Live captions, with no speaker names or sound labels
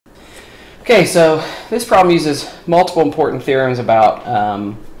Okay, so this problem uses multiple important theorems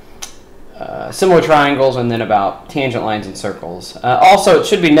about similar triangles and then about tangent lines and circles. Also, it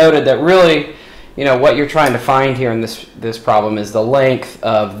should be noted that really, what you're trying to find here in this problem is the length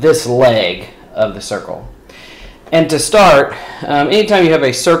of this leg of the circle. And to start, anytime you have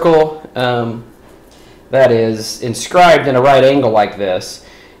a circle that is inscribed in a right angle like this,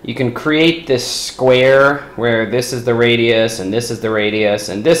 you can create this square where this is the radius and this is the radius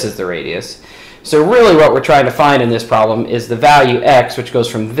and this is the radius. So really what we're trying to find in this problem is the value x, which goes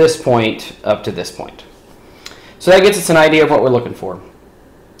from this point up to this point. So that gets us an idea of what we're looking for.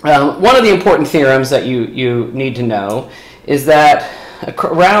 One of the important theorems that you need to know is that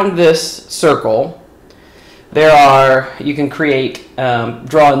around this circle you can create,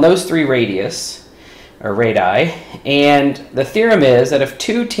 draw in those three radius, or radii, and the theorem is that if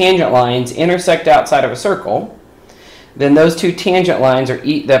two tangent lines intersect outside of a circle, then those two tangent lines are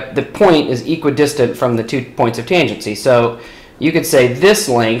the point is equidistant from the 2 points of tangency. So you could say this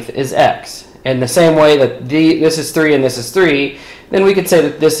length is x. In the same way that this is 3 and this is 3, then we could say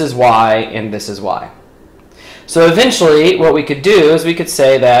that this is y and this is y. So eventually what we could do is we could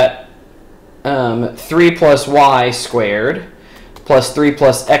say that 3 plus y squared plus 3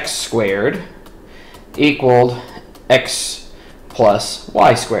 plus x squared equaled x plus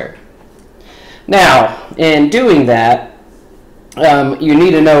y squared. Now, in doing that, you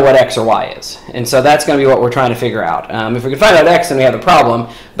need to know what x or y is. And so that's going to be what we're trying to figure out. If we can find out x, then we have a problem.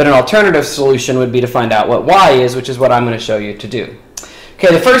 But an alternative solution would be to find out what y is, which is what I'm going to show you to do.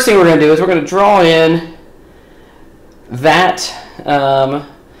 Okay, the first thing we're going to do is we're going to draw in that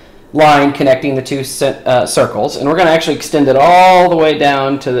line connecting the two circles, and we're going to actually extend it all the way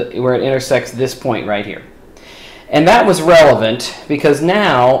down to where it intersects this point right here. And that was relevant because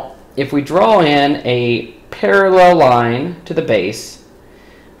now if we draw in a parallel line to the base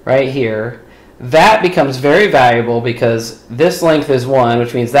right here, that becomes very valuable because this length is 1,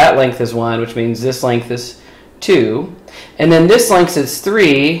 which means that length is 1, which means this length is 2, and then this length is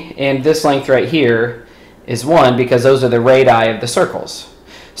 3, and this length right here is 1 because those are the radii of the circles.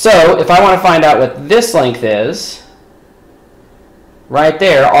 So if I want to find out what this length is, right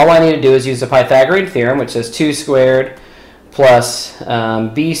there, all I need to do is use the Pythagorean theorem, which says 2 squared plus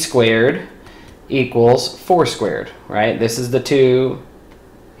b squared equals 4 squared, right? This is the 2,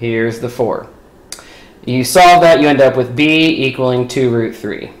 here's the 4. You solve that, you end up with b equaling 2 root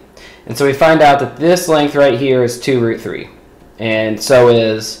 3. And so we find out that this length right here is 2 root 3, and so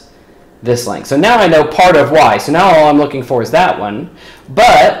is this length. So now I know part of y. So now all I'm looking for is that one.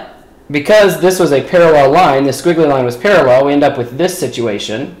 But because this was a parallel line, this squiggly line was parallel, we end up with this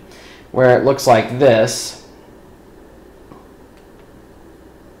situation where it looks like this,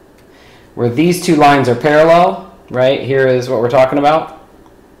 where these two lines are parallel, right? Here is what we're talking about.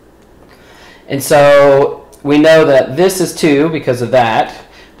 And so we know that this is 2 because of that.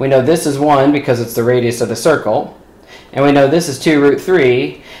 We know this is 1 because it's the radius of the circle. And we know this is 2 root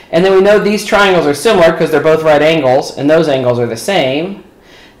 3. And then we know these triangles are similar because they're both right angles, and those angles are the same.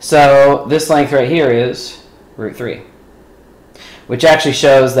 So this length right here is root 3, which actually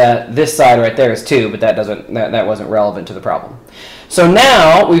shows that this side right there is 2, but that wasn't relevant to the problem. So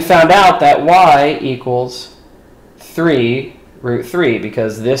now we found out that y equals 3 root 3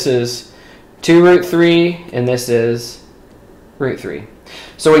 because this is 2 root 3 and this is root 3.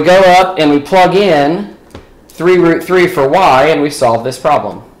 So we go up and we plug in 3 root 3 for y, and we solve this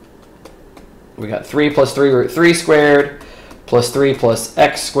problem. We got 3 plus 3 root 3 squared plus 3 plus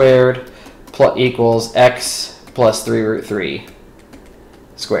x squared equals x plus 3 root 3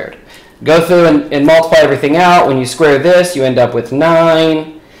 squared. Go through and multiply everything out. When you square this, you end up with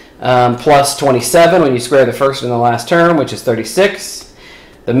 9 plus 27 when you square the first and the last term, which is 36.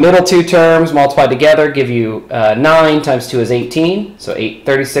 The middle two terms multiplied together give you 9 times 2 is 18. So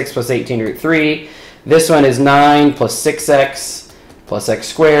 36 plus 18 root 3. This one is 9 plus 6x plus x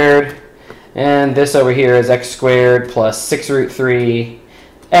squared. And this over here is x squared plus 6 root 3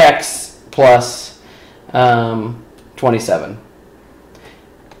 x plus 27.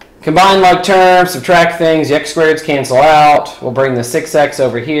 Combine like terms, subtract things, the x squareds cancel out. We'll bring the 6x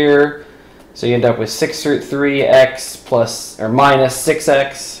over here. So you end up with 6 root 3x plus or minus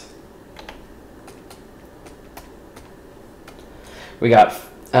 6x. We got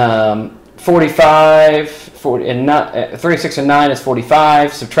 36 and 9 is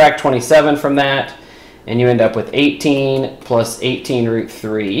 45. Subtract 27 from that, and you end up with 18 plus 18 root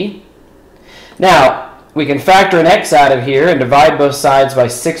 3. Now, we can factor an x out of here and divide both sides by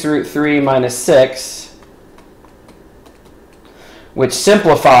 6 root 3 minus 6, which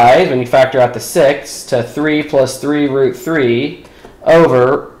simplifies, when you factor out the 6, to 3 plus 3 root 3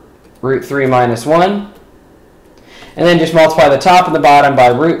 over root 3 minus 1. And then just multiply the top and the bottom by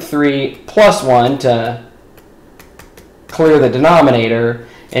root 3 plus 1 to clear the denominator.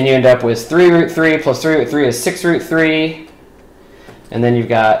 And you end up with 3 root 3 plus 3 root 3 is 6 root 3. And then you've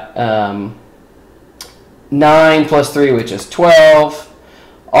got 9 plus 3, which is 12,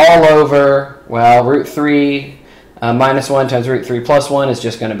 all over, well, root 3 minus 1 times root 3 plus 1 is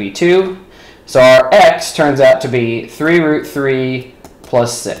just going to be 2. So our x turns out to be 3 root 3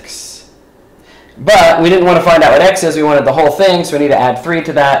 plus 6. But we didn't want to find out what x is. We wanted the whole thing, so we need to add 3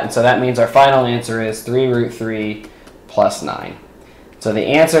 to that. And so that means our final answer is 3 root 3 plus 9. So the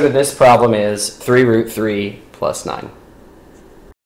answer to this problem is 3 root 3 plus 9.